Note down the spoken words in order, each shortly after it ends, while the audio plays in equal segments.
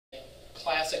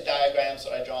classic diagrams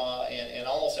that I draw in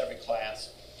almost every class,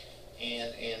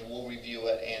 and we'll review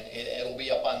it, and it'll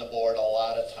be up on the board a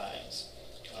lot of times.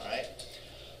 All right.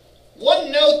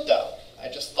 One note, though, I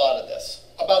just thought of this,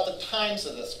 about the times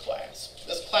of this class.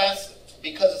 This class,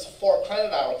 because it's a 4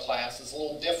 credit hour class, is a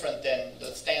little different than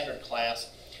the standard class.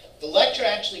 The lecture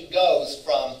actually goes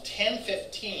from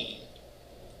 10:15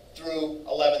 through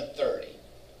 11:30.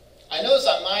 I noticed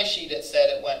on my sheet it said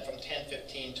it went from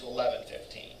 10:15 to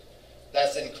 11:15.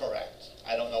 That's incorrect.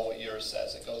 I don't know what yours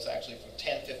says. It goes actually from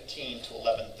 10:15 to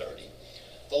 11:30.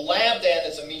 The lab then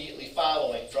is immediately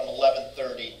following from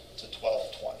 11:30 to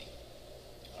 12:20.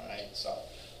 All right, so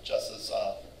just as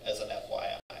an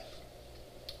FYI.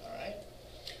 All right.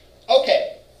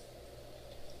 Okay.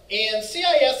 In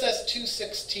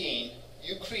CISS243,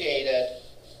 you created,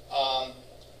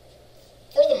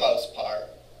 for the most part,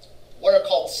 what are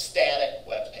called static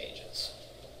web pages.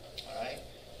 All right.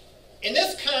 In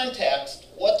this context,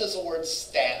 what does the word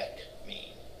static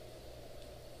mean?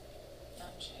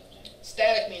 Not changing.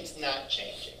 Static means not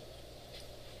changing.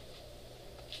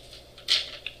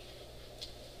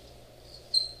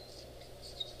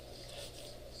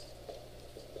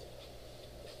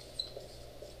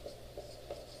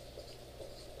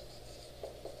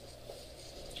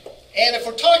 And if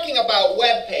we're talking about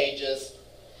web pages,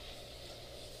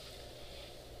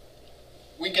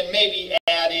 we can maybe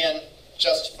add in,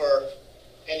 just for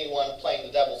anyone playing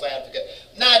the devil's advocate,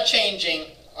 not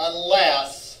changing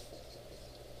unless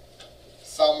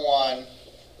someone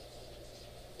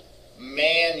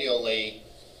manually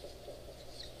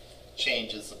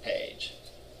changes the page.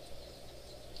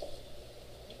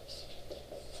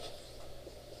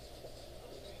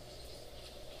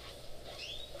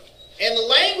 And the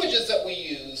languages that we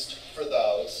used for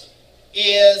those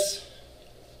is,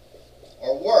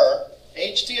 or were,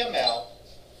 HTML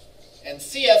and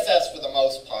CSS for the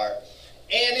most part.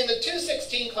 And in the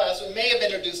 216 class, we may have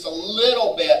introduced a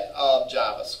little bit of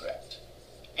JavaScript.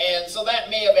 And so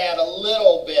that may have added a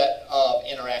little bit of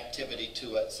interactivity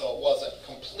to it, so it wasn't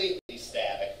completely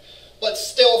static. But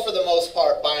still, for the most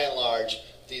part, by and large,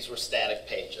 these were static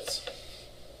pages.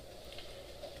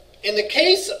 In the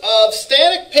case of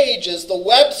static pages, the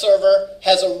web server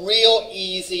has a real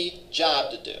easy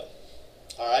job to do.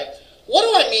 All right? What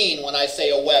do I mean when I say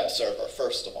a web server,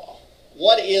 first of all?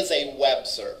 What is a web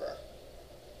server?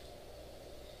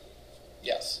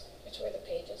 Yes? It's where the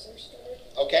pages are stored.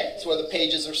 Okay, it's where the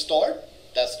pages are stored.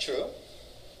 That's true.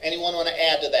 Anyone want to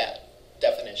add to that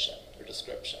definition or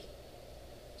description?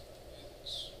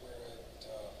 It's where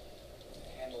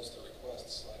it handles the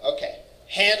requests. Okay,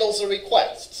 handles the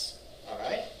requests. All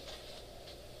right.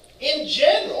 In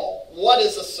general, what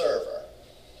is a server?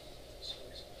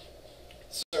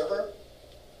 Server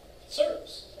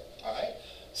serves. All right.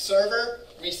 Server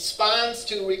responds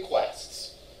to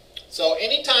requests. So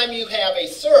anytime you have a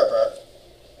server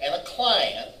and a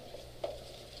client,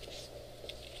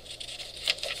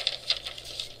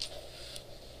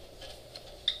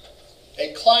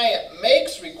 a client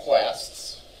makes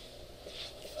requests,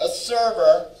 a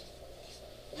server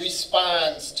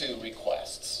responds to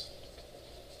requests.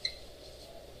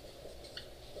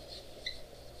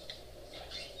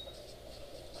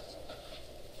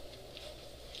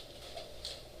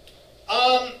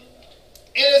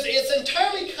 It's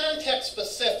entirely context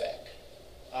specific.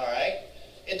 All right?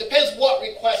 It depends what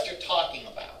request you're talking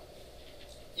about.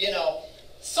 You know,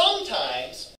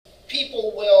 sometimes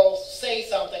people will say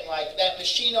something like, that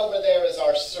machine over there is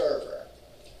our server.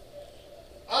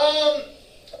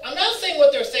 I'm not saying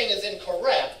what they're saying is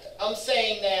incorrect. I'm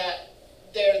saying that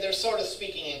they're sort of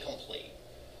speaking incomplete.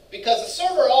 Because a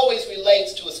server always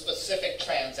relates to a specific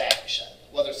transaction,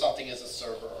 whether something is a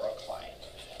server or a client.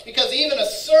 Because even a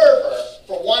server,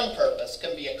 for one purpose,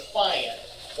 can be a client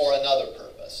for another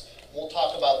purpose. We'll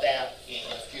talk about that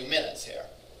in a few minutes here.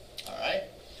 All right?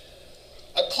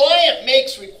 A client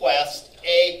makes requests,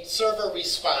 a server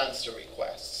responds to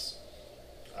requests.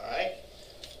 All right?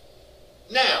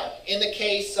 Now, in the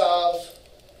case of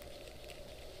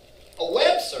a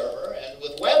web server and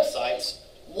with websites,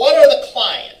 what are the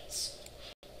clients?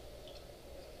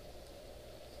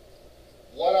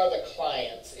 What are the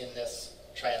clients in this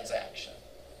transaction?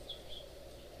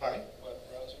 Pardon? Web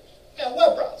browsers. Yeah,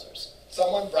 web browsers.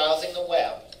 Someone browsing the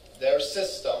web. Their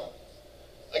system.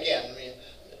 Again, I mean,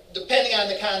 depending on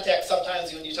the context,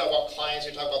 sometimes when you talk about clients,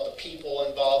 you're talking about the people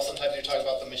involved. Sometimes you're talking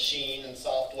about the machine and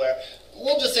software.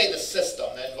 We'll just say the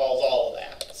system that involves all of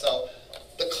that. So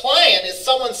the client is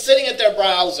someone sitting at their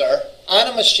browser on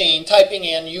a machine, typing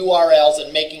in URLs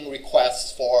and making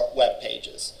requests for web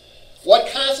pages.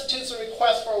 What constitutes a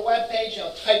request for a web page? You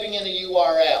know, typing in a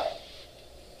URL,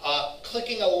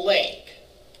 clicking a link,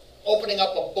 opening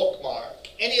up a bookmark,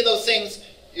 any of those things,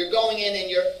 you're going in and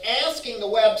you're asking the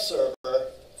web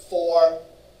server for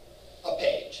a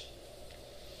page.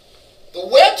 The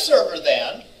web server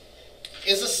then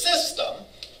is a system,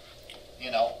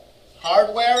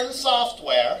 hardware and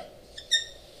software,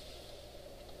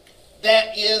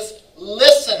 that is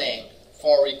listening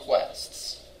for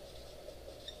requests.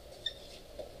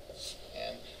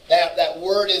 And that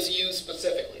word is used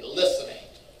specifically, listening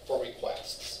for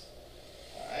requests.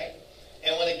 All right?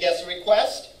 And when it gets a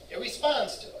request, it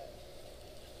responds to it.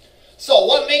 So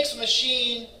what makes a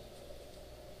machine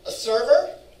a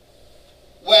server?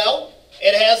 Well,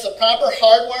 it has the proper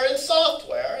hardware and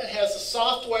software. It has the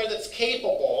software that's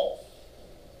capable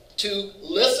to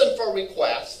listen for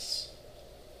requests.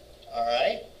 All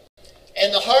right?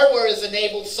 And the hardware is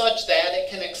enabled such that it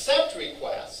can accept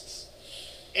requests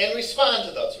and respond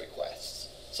to those requests.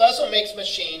 So that's what makes a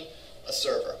machine a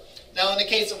server. Now, in the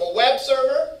case of a web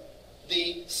server,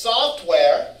 the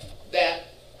software that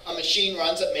a machine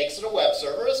runs that makes it a web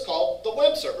server is called the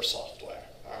web server software.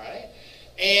 All right?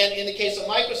 And in the case of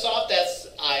Microsoft, that's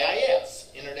IIS,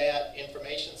 Internet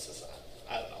Information System.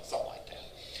 I don't know, something like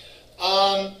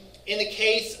that. In the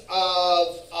case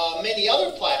of many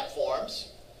other platforms,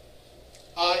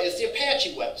 is the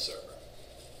Apache web server.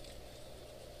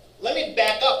 Let me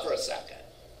back up for a second.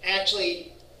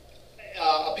 Actually,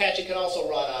 Apache can also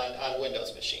run on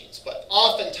Windows machines, but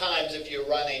oftentimes if you're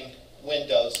running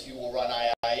Windows, you will run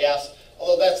IIS,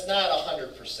 although that's not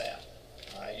 100%.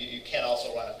 You can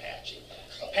also run Apache.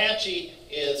 Apache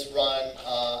is run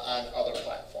on other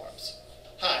platforms.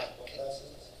 Hi.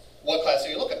 What class are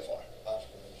you looking for?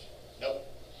 Nope.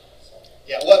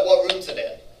 Yeah, what room's it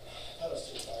in?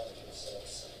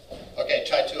 Okay,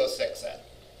 try 206 then.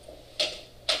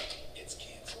 It's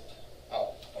canceled.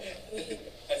 Oh, okay.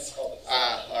 I saw this.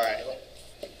 all right.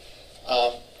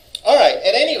 All right,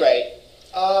 at any rate,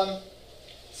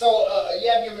 so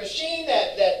you have your machine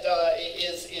that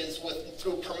is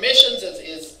through permissions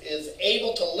is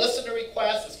able to listen to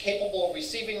requests, is capable of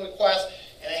receiving requests,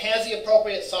 and it has the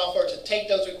appropriate software to take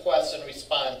those requests and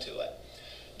respond to it.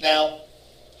 Now,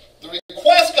 the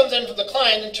request comes in from the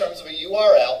client in terms of a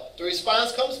URL. The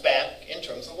response comes back in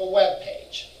terms of a web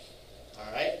page.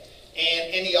 All right?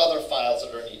 And any other files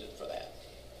that are needed for that.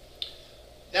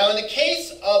 Now, in the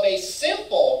case of a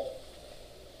simple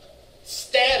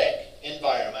static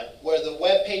environment where the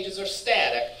web pages are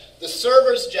static, the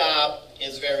server's job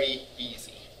is very easy.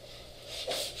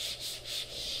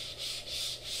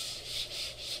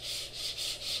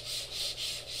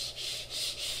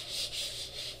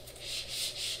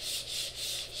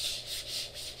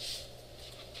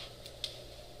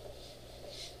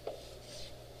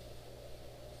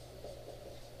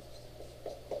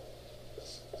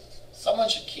 Someone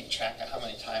should keep track of how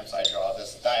many times I draw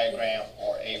this diagram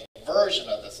or a version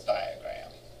of this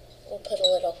diagram. We'll put a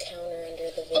little counter under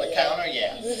the video. Put a counter,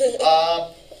 yeah.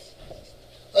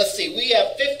 Let's see, we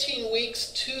have 15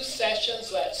 weeks, 2 sessions,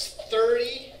 so that's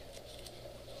 30.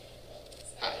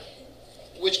 Hi.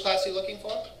 Which class are you looking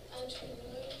for?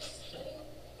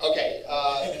 Okay,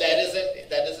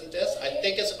 that isn't this. I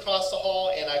think it's across the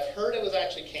hall, and I've heard it was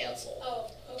actually canceled.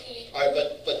 Oh, okay. All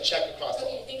right, but check across the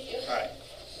hall. Okay, thank you. All right.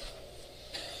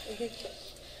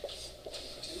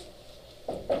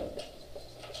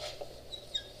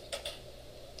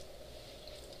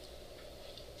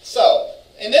 So,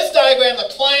 in this diagram, the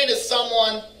client is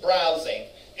someone browsing.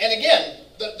 And again,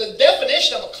 the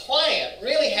definition of a client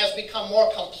really has become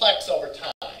more complex over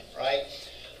time, right?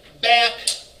 Back,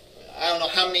 I don't know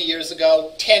how many years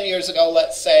ago, 10 years ago,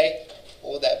 let's say,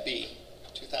 what would that be?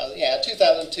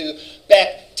 2002.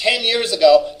 Back 10 years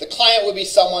ago, the client would be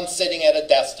someone sitting at a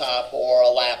desktop or a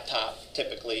laptop,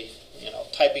 typically,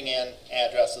 typing in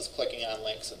addresses, clicking on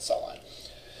links, and so on.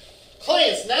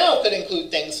 Clients now could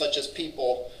include things such as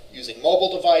people using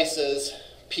mobile devices,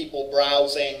 people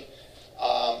browsing,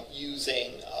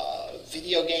 using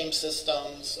video game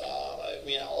systems,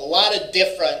 a lot of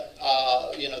different,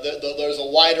 there's a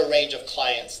wider range of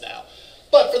clients now.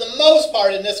 But for the most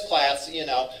part in this class,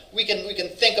 we can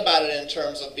think about it in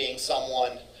terms of being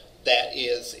someone that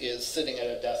is sitting at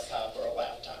a desktop or a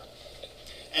laptop.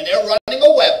 And they're running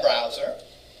a web browser.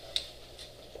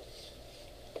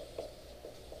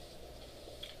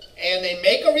 And they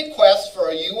make a request for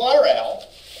a URL,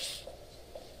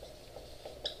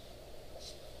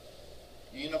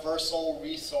 Universal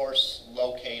Resource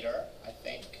Locator, I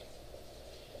think,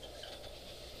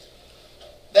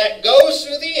 that goes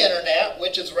through the internet,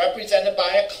 which is represented by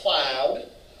a cloud.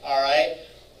 All right.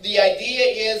 The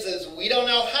idea is we don't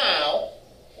know how,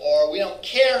 or we don't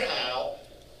care how,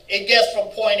 it gets from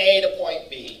point A to point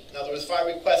B. In other words, if I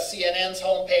request CNN's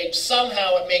homepage,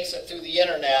 somehow it makes it through the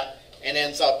internet and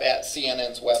ends up at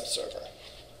CNN's web server.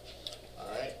 All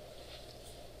right?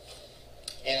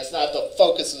 And it's not the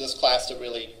focus of this class to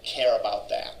really care about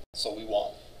that, so we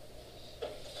won't.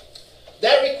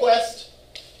 That request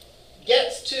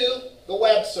gets to the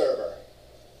web server,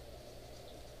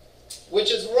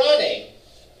 which is running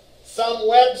some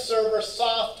web server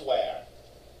software.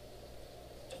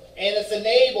 And it's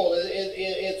enabled,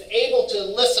 it's able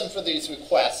to listen for these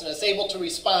requests, and it's able to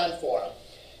respond for them.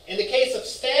 In the case of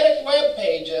static web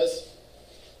pages,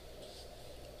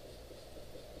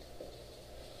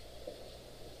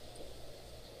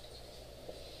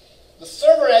 the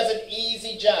server has an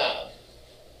easy job.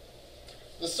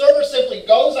 The server simply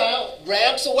goes out,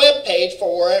 grabs a web page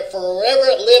for wherever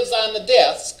it lives on the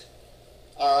disk,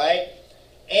 all right,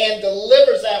 and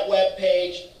delivers that web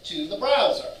page to the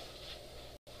browser.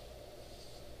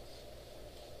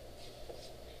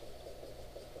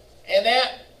 And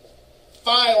that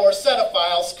file or set of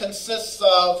files consists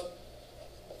of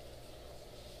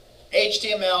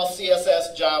HTML,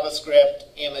 CSS, JavaScript,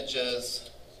 images,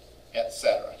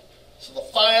 etc. So the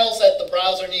files that the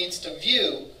browser needs to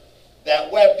view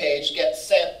that web page get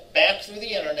sent back through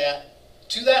the internet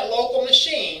to that local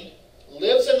machine,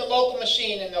 lives in the local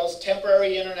machine in those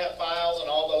temporary internet files and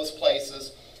all those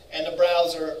places, and the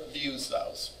browser views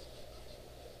those.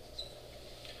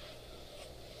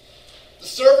 The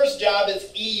server's job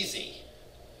is easy.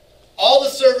 All the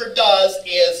server does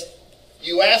is,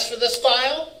 you ask for this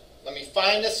file, let me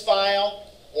find this file,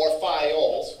 or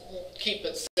files. We'll keep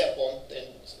it simple and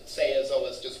say as though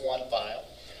it's just one file.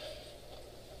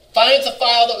 Finds a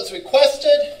file that was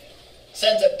requested,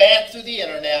 sends it back through the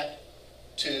internet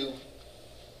to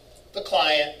the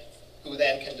client, who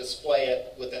then can display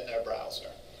it within their browser.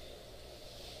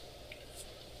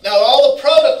 Now all the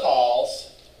protocols,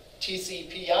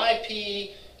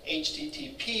 TCP/IP,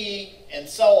 HTTP, and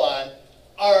so on,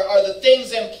 are the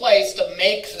things in place to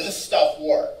make this stuff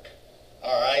work.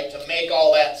 All right, to make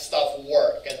all that stuff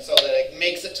work, and so that it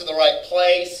makes it to the right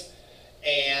place,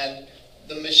 and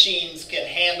the machines can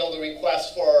handle the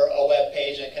request for a web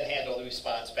page and can handle the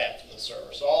response back from the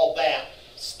server. So all that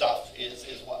stuff is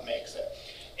what makes it.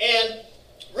 And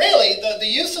really, the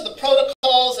use of the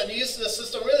protocols and the use of the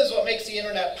system really is what makes the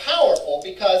internet powerful,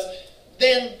 because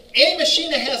then any machine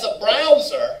that has a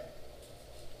browser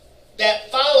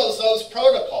that follows those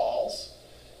protocols,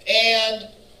 and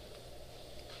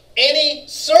any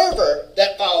server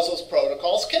that follows those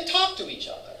protocols can talk to each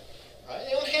other. Right?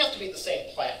 They don't have to be the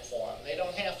same platform. They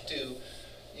don't have to,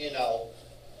 you know,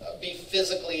 be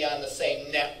physically on the same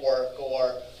network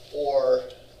or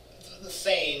the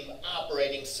same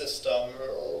operating system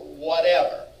or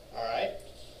whatever. All right?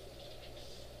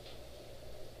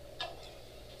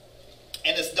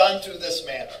 And it's done through this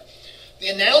manner. The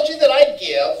analogy that I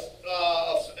give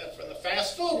from the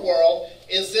fast food world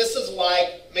is this is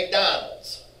like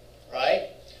McDonald's, right?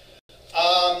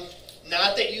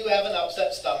 Not that you have an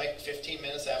upset stomach 15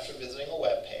 minutes after visiting a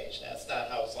web page. That's not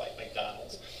how it's like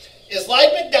McDonald's. It's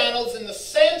like McDonald's in the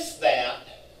sense that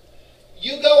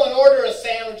you go and order a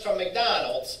sandwich from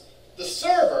McDonald's. The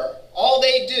server, all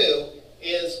they do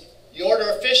is you order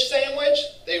a fish sandwich,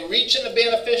 they reach in the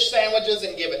bin of fish sandwiches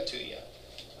and give it to you.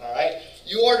 All right?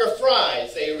 You order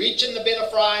fries, they reach in the bin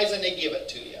of fries and they give it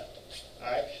to you.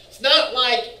 All right? It's not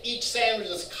like each sandwich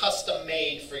is custom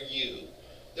made for you.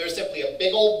 There's simply a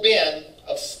big old bin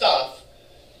of stuff.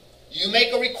 You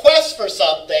make a request for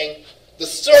something, the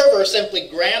server simply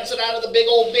grabs it out of the big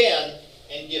old bin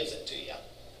and gives it to you.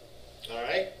 All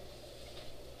right?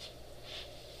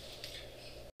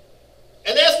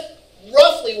 And that's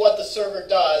roughly what the server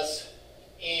does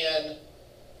in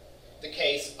the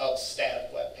case of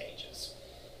static web pages.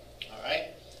 All right?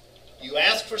 You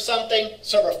ask for something,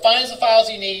 server finds the files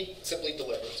you need, simply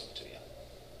delivers them to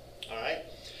you. All right?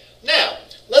 Now,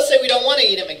 let's say we don't want to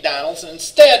eat at McDonald's, and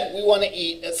instead we want to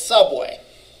eat at Subway.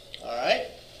 All right?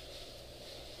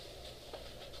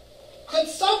 Could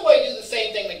Subway do the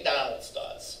same thing McDonald's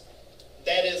does?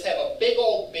 That is, have a big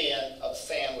old bin of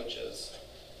sandwiches,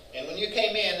 and when you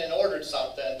came in and ordered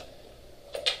something,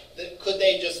 could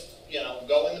they just, you know,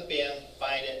 go in the bin,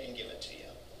 find it, and give it to you?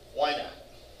 Why not?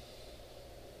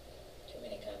 Too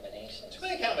many combinations. Too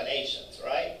many combinations,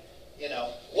 right? You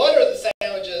know, what are the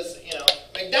sandwiches? You know,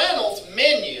 McDonald's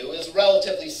menu is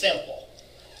relatively simple.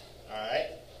 All right?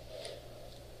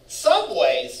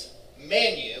 Subway's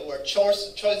menu, or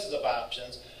choices of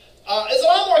options, is a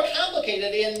lot more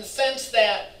complicated in the sense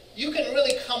that you can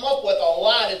really come up with a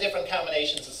lot of different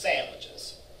combinations of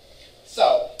sandwiches.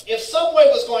 So, if Subway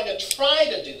was going to try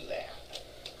to do that,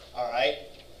 all right,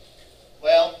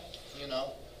 well, you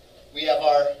know, we have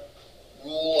our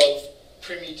rule of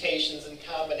permutations and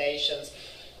combinations.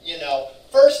 You know,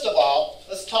 first of all,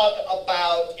 let's talk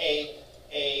about a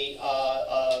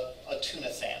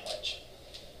tuna sandwich.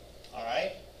 All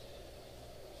right?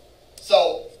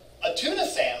 So, a tuna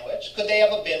sandwich, could they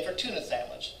have a bin for tuna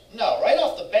sandwich? No, right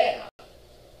off the bat,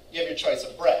 you have your choice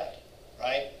of bread,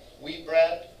 right? Wheat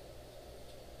bread,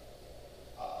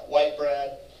 white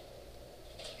bread,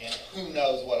 and who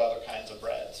knows what other kinds of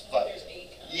breads. But There's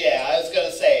 8 kinds. yeah, I was going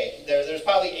to say, there's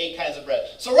probably 8 kinds of bread.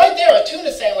 So right there, a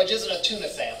tuna sandwich isn't a tuna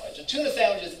sandwich. A tuna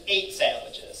sandwich is 8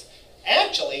 sandwiches.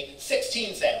 Actually,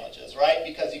 16 sandwiches, right?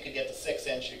 Because you could get the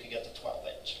 6-inch, you could get the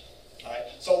 12-inch. All right?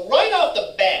 So right off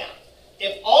the bat,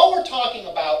 if all we're talking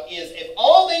about is if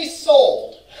all they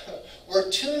sold were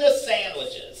tuna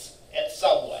sandwiches at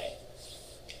Subway,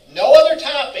 no other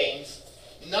toppings,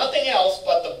 nothing else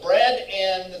but the bread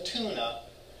and the tuna,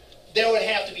 there would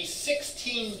have to be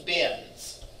 16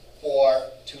 bins for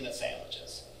tuna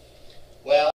sandwiches.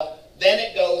 Well, then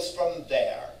it goes from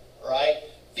there, right?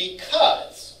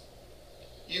 Because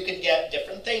you can get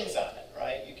different things on it,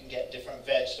 right? You can get different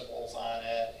vegetables on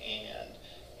it,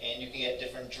 and you can get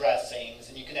different dressings,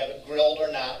 and you can have it grilled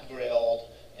or not grilled,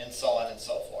 and so on and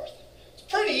so forth. It's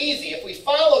pretty easy. If we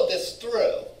followed this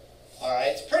through, all right,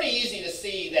 it's pretty easy to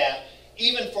see that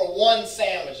even for one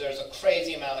sandwich, there's a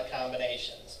crazy amount of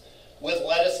combinations. With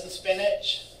lettuce and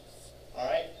spinach, all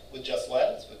right, with just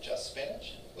lettuce, with just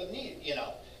spinach, with meat, you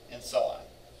know, and so on.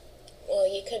 Well,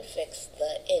 you could fix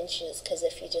the inches, because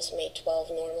if you just made 12,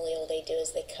 normally all they do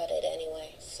is they cut it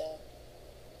anyway. So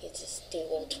you just do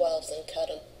all 12s and cut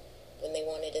them when they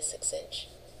wanted a 6-inch.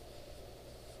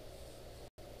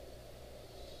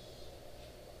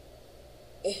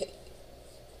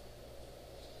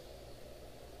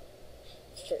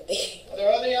 For the Are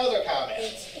there any other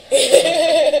comments?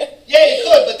 Yeah, you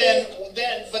could,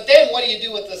 but then what do you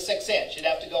do with the 6-inch? You'd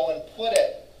have to go and put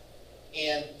it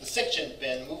in the 6-inch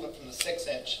bin, move it from the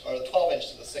 6-inch or the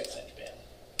 12-inch to the 6-inch bin,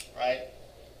 right?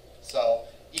 So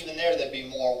even there'd be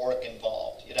more work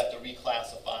involved. You'd have to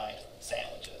reclassify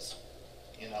sandwiches,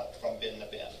 you know, from bin to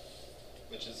bin,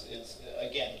 which is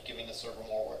again giving the server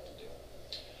more work to do.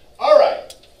 All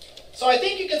right. So I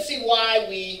think you can see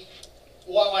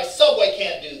why Subway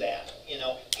can't do that. You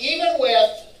know, even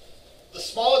with the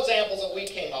small examples that we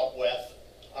came up with,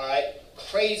 all right,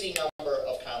 crazy number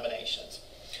of combinations.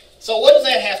 So what does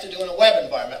that have to do in a web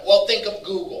environment? Well, think of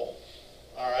Google,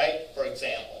 all right, for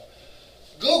example.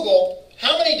 Google,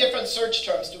 how many different search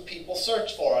terms do people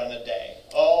search for in a day?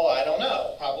 Oh, I don't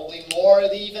know. Probably more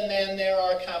even than there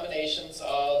are combinations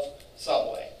of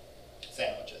Subway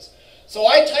sandwiches. So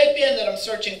I type in that I'm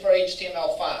searching for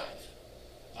HTML5,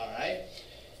 all right?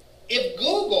 If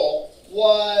Google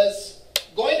was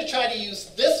going to try to use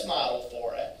this model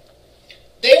for it,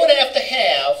 they would have to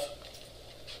have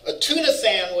a tuna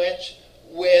sandwich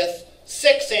with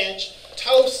 6-inch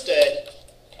toasted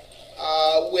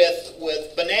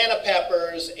with banana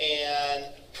peppers and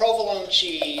provolone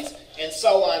cheese and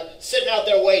so on sitting out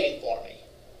there waiting for me.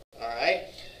 All right?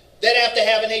 They'd have to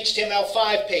have an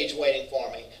HTML5 page waiting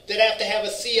for me. They'd have to have a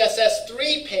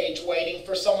CSS3 page waiting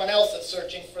for someone else that's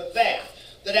searching for that.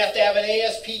 They'd have to have an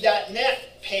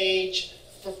ASP.NET page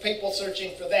for people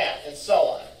searching for that, and so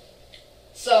on.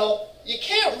 So you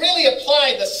can't really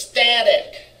apply the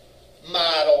static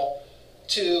model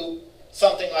to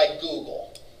something like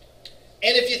Google.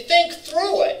 And if you think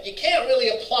through it, you can't really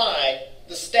apply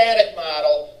the static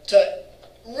model to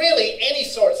really any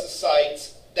sorts of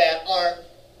sites that aren't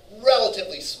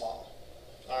relatively small.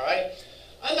 All right?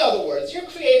 In other words, you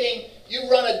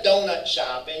run a donut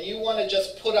shop and you want to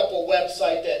just put up a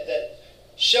website that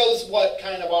shows what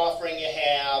kind of offering you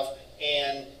have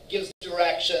and gives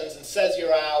directions and says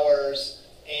your hours,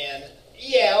 and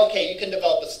yeah, okay, you can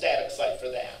develop a static site for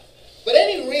that. But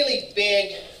any really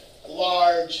big,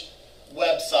 large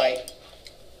website,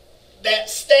 that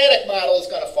static model is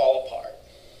going to fall apart.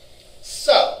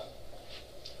 So,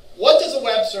 what does a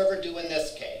web server do in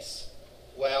this case?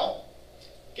 Well,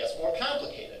 it gets more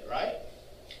complicated, right?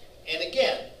 And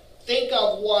again, think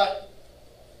of what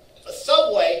a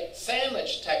Subway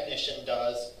sandwich technician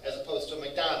does as opposed to a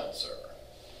McDonald's server.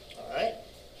 All right?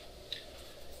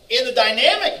 In the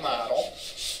dynamic model,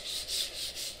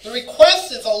 the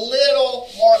request is a little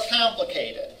more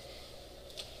complicated.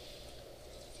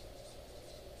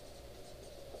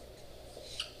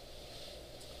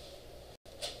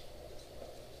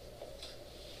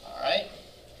 All right?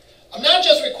 I'm not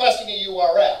just requesting a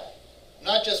URL. I'm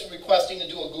not just requesting to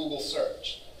do a Google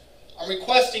search. I'm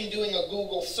requesting doing a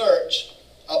Google search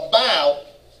about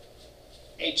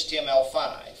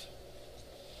HTML5.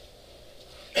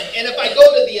 And if I go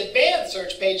to the advanced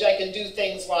search page, I can do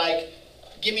things like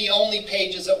give me only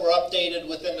pages that were updated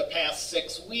within the past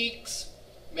 6 weeks,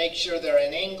 make sure they're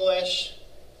in English,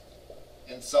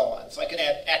 and so on. So I can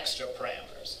add extra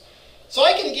parameters. So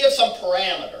I can give some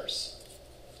parameters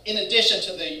in addition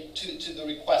to the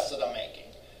request that I'm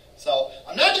making. So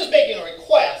I'm not just making a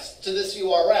request to this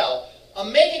URL,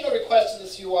 I'm making a request to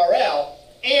this URL,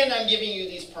 and I'm giving you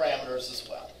these parameters as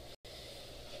well.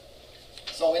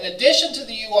 So in addition to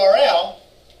the URL,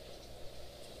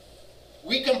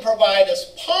 we can provide as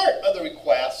part of the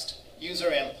request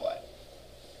user input.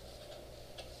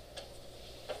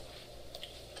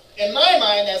 In my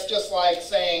mind, that's just like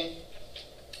saying,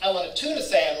 I want a tuna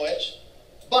sandwich,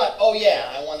 but, oh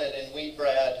yeah, I want it in wheat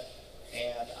bread,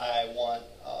 and I want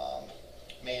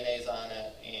mayonnaise on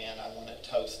it, and I want it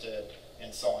toasted,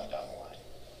 and so on down the line.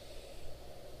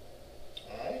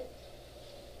 All right?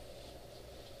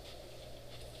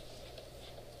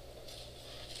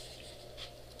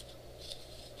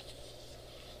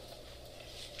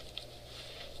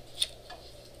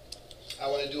 I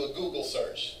want to do a Google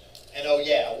search. And oh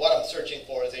yeah, what I'm searching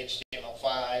for is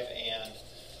HTML5, and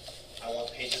I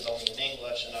want pages only in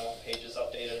English, and I want pages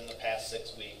updated in the past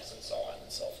 6 weeks, and so on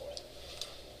and so forth.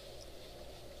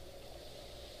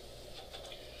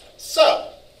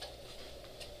 So,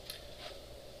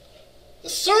 the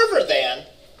server then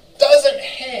doesn't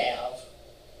have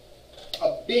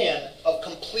a bin of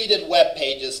completed web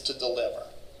pages to deliver.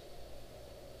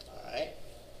 All right?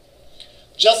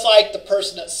 Just like the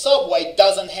person at Subway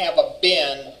doesn't have a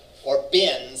bin or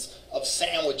bins of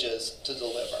sandwiches to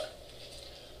deliver.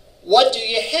 What do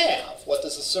you have? What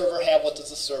does the server have? What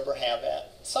does the server have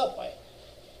at Subway?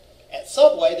 At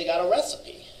Subway, they got a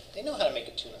recipe. They know how to make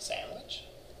a tuna sandwich.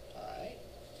 All right?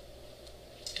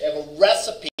 They have a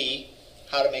recipe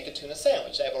how to make a tuna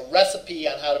sandwich. They have a recipe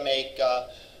on how to make a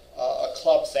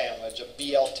club sandwich, a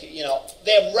BLT. You know,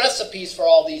 they have recipes for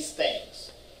all these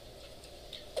things.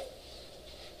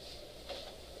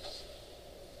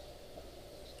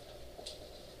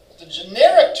 The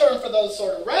generic term for those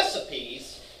sort of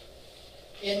recipes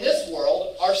in this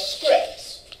world are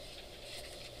scripts.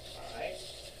 All right?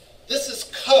 This is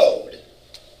code.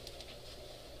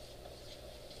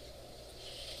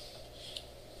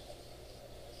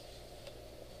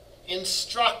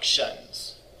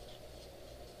 Instructions.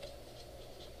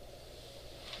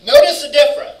 Notice the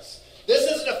difference.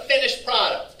 This isn't a finished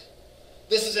product.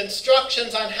 This is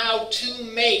instructions on how to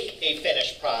make a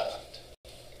finished product.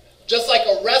 Just like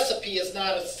a recipe is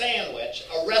not a sandwich,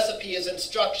 a recipe is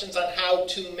instructions on how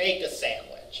to make a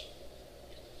sandwich.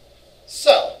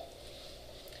 So,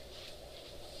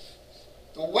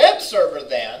 the web server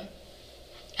then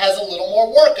has a little more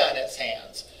work on its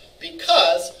hands,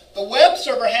 because the web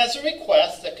server has a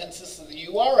request that consists of the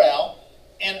URL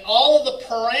and all of the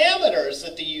parameters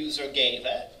that the user gave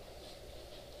it.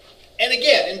 And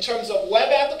again, in terms of web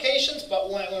applications,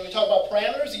 but when we talk about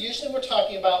parameters, usually we're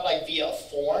talking about like via a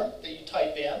form that you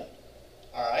type in.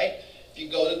 All right? If you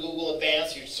go to Google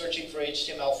Advanced, you're searching for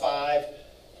HTML5,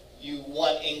 you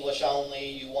want English only,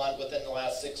 you want within the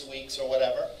last 6 weeks or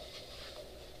whatever.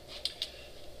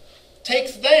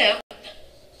 Takes that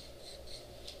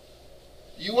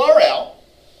URL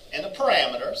and the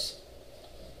parameters,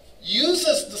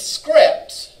 uses the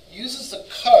scripts, uses the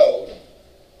code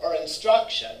or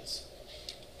instructions,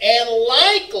 and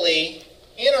likely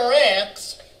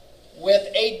interacts with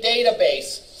a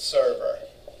database server.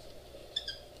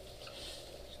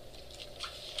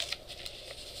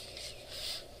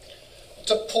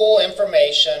 To pull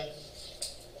information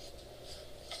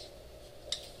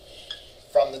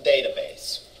from the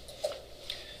database.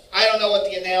 I don't know what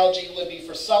the analogy would be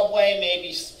for Subway.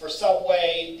 Maybe for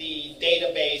Subway, the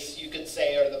database, you could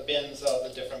say, are the bins of the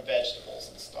different vegetables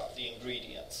and stuff, the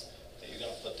ingredients that you're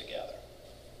going to put together.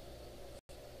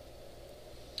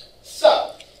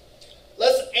 So,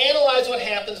 let's analyze what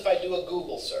happens if I do a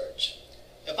Google search.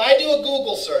 If I do a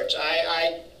Google search,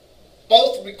 I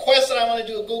both request that I want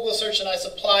to do a Google search and I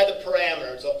supply the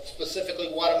parameters of specifically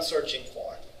what I'm searching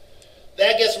for.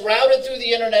 That gets routed through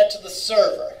the internet to the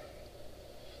server.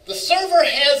 The server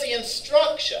has the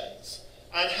instructions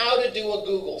on how to do a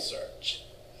Google search.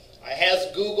 It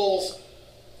has Google's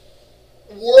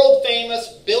world-famous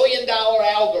billion-dollar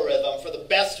algorithm for the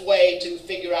best way to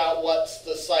figure out what's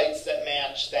the sites that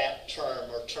match that term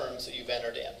or terms that you've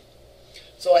entered in.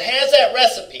 So it has that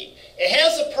recipe. It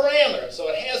has the parameters, so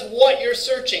it has what you're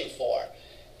searching for.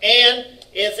 And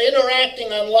it's interacting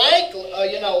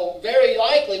very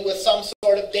likely with some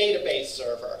sort of database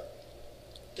server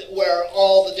where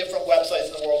all the different websites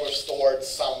in the world are stored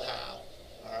somehow.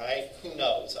 All right? Who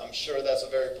knows? I'm sure that's a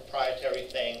very proprietary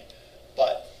thing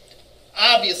But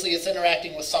obviously it's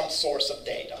interacting with some source of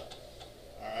data.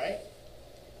 All right?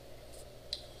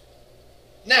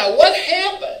 Now, what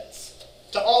happens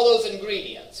to all those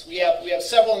ingredients? We have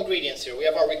several ingredients here. We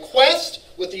have our request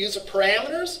with the user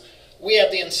parameters, we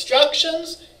have the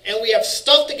instructions, and we have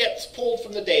stuff that gets pulled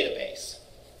from the database.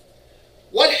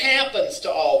 What happens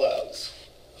to all those?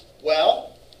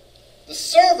 Well, the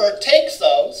server takes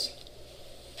those,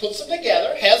 puts them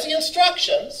together, has the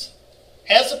instructions,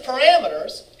 has the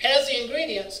parameters, has the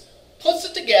ingredients, puts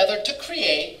it together to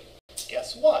create,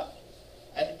 guess what?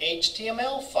 An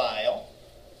HTML file,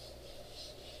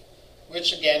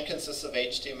 which again consists of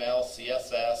HTML,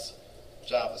 CSS,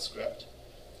 JavaScript,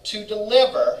 to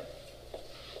deliver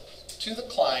to the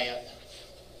client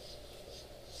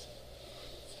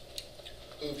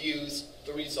who views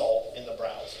the result in the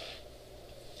browser.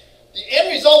 The end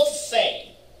result's the same,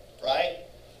 right?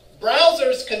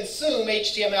 Browsers consume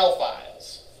HTML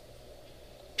files.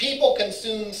 People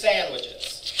consume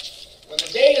sandwiches. When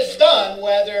the day is done,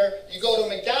 whether you go to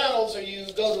McDonald's or you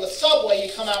go to a Subway,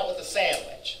 you come out with a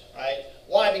sandwich, right?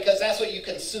 Why? Because that's what you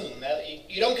consume.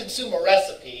 You don't consume a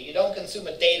recipe. You don't consume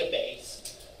a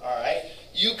database, all right?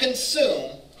 You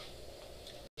consume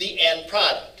the end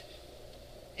product.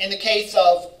 In the case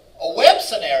of a web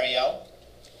scenario,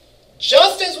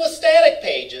 just as with static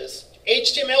pages,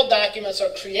 HTML documents are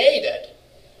created.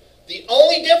 The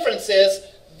only difference is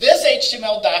this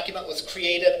HTML document was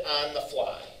created on the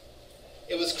fly.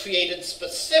 It was created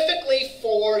specifically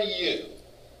for you.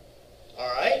 All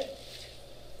right?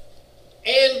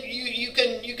 And you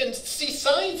can see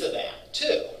signs of that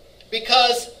too,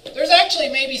 because there's actually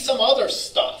maybe some other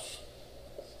stuff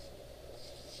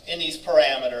in these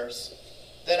parameters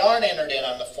that aren't entered in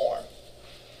on the form.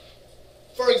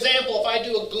 For example, if I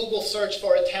do a Google search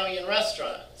for Italian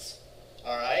restaurants,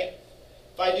 all right,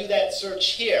 if I do that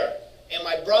search here, and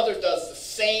my brother does the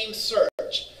same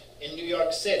search in New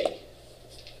York City,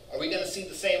 are we going to see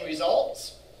the same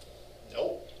results?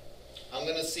 Nope. I'm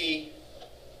going to see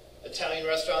Italian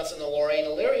restaurants in the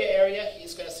Lorraine-Elyria area.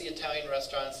 He's going to see Italian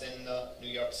restaurants in the New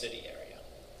York City area.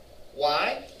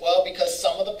 Why? Well, because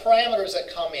some of the parameters that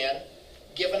come in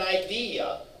give an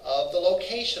idea of the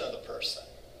location of the person.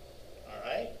 All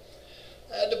right?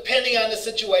 Depending on the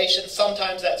situation,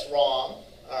 sometimes that's wrong.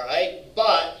 All right?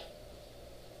 But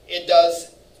it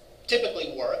does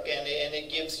typically work, and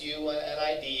it gives you an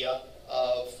idea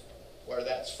of where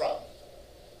that's from. All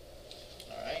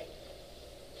right?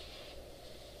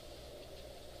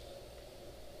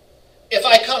 If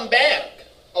I come back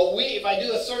a week, if I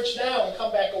do a search now and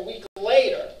come back a week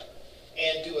later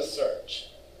and do a search,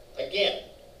 again,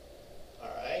 all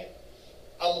right,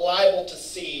 I'm liable to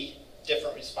see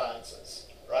different responses,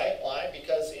 right? Why?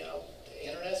 Because, you know, the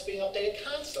internet's being updated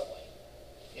constantly.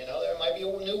 You know, there might be a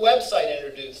new website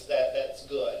introduced that's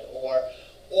good,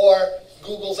 or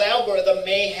Google's algorithm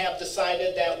may have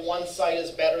decided that one site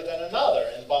is better than another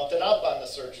and bumped it up on the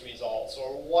search results,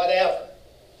 or whatever.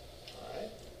 All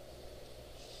right?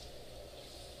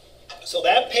 So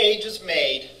that page is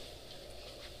made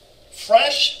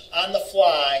fresh on the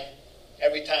fly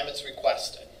every time it's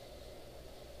requested.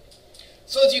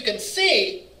 So as you can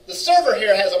see, the server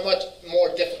here has a much more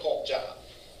difficult job.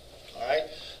 All right?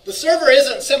 The server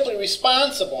isn't simply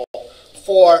responsible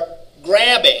for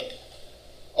grabbing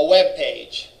a web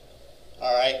page,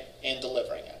 all right, and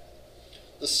delivering it.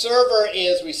 The server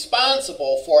is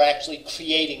responsible for actually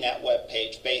creating that web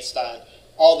page based on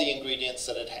all the ingredients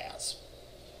that it has.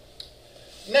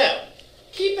 Now,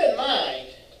 keep in mind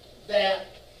that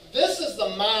this is the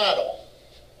model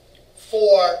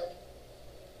for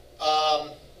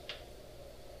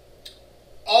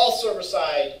all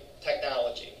server-side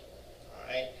technology, all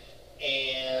right,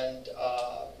 and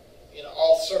you know,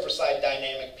 all server-side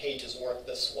dynamic pages work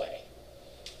this way.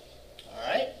 All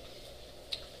right.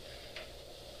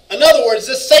 In other words,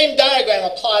 this same diagram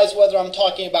applies whether I'm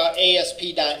talking about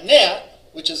ASP.NET,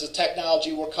 which is a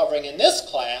technology we're covering in this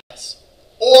class,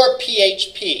 or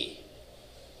PHP,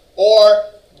 or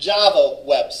Java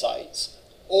websites,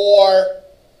 or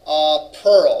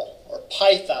Perl, or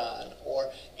Python,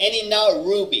 or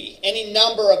Ruby, any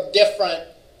number of different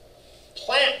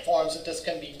platforms that this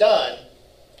can be done.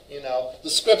 You know, the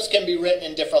scripts can be written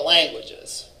in different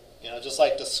languages. You know, just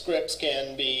like the scripts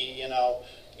can be, you know,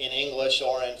 in English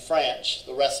or in French,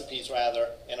 the recipes rather,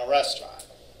 in a restaurant.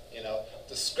 You know,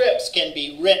 the scripts can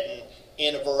be written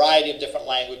in a variety of different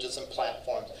languages and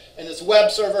platforms. And this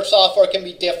web server software can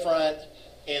be different,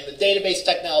 and the database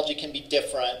technology can be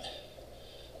different.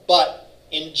 But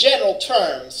in general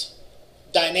terms,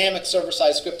 dynamic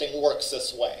server-side scripting works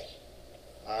this way.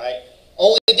 All right?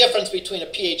 Only difference between a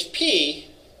PHP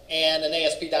and an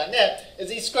ASP.NET is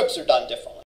these scripts are done differently.